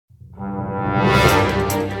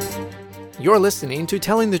You're listening to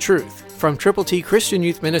Telling the Truth from Triple T Christian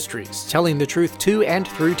Youth Ministries, telling the truth to and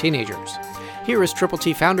through teenagers. Here is Triple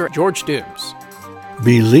T founder George Dooms.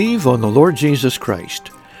 Believe on the Lord Jesus Christ.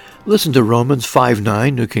 Listen to Romans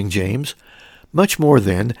 5:9, New King James. Much more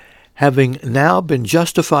then, having now been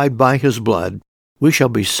justified by his blood, we shall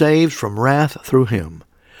be saved from wrath through him.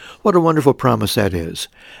 What a wonderful promise that is.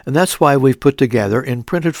 And that's why we've put together in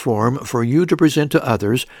printed form for you to present to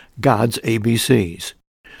others God's ABCs.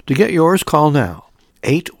 To get yours, call now,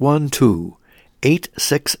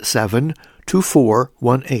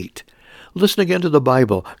 812-867-2418. Listen again to the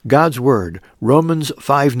Bible, God's Word, Romans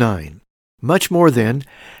 5:9. Much more then,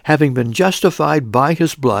 having been justified by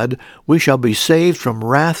his blood, we shall be saved from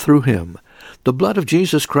wrath through him. The blood of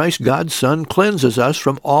Jesus Christ, God's Son, cleanses us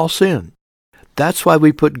from all sin. That's why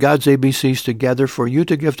we put God's ABCs together for you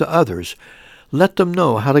to give to others. Let them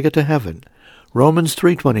know how to get to heaven. Romans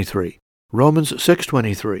 3:23, Romans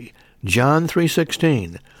 6:23, John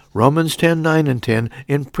 3:16, Romans 10:9 and 10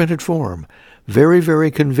 in printed form. Very, very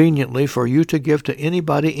conveniently for you to give to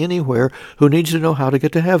anybody anywhere who needs to know how to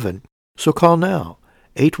get to heaven. So call now,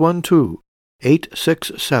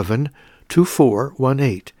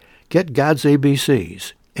 812-867-2418. Get God's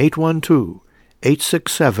ABCs,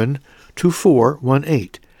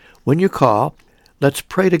 812-867-2418. When you call, let's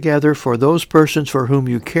pray together for those persons for whom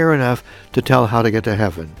you care enough to tell how to get to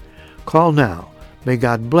heaven. Call now. May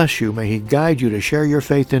God bless you. May he guide you to share your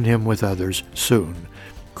faith in him with others soon.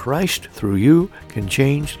 Christ, through you, can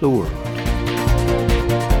change the world.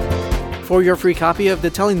 For your free copy of the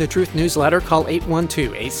Telling the Truth newsletter, call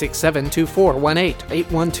 812-867-2418,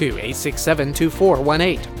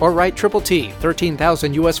 812-867-2418, or write Triple T,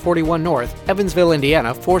 13,000 U.S. 41 North, Evansville,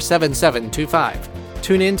 Indiana, 47725.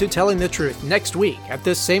 Tune in to Telling the Truth next week at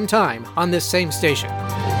this same time on this same station.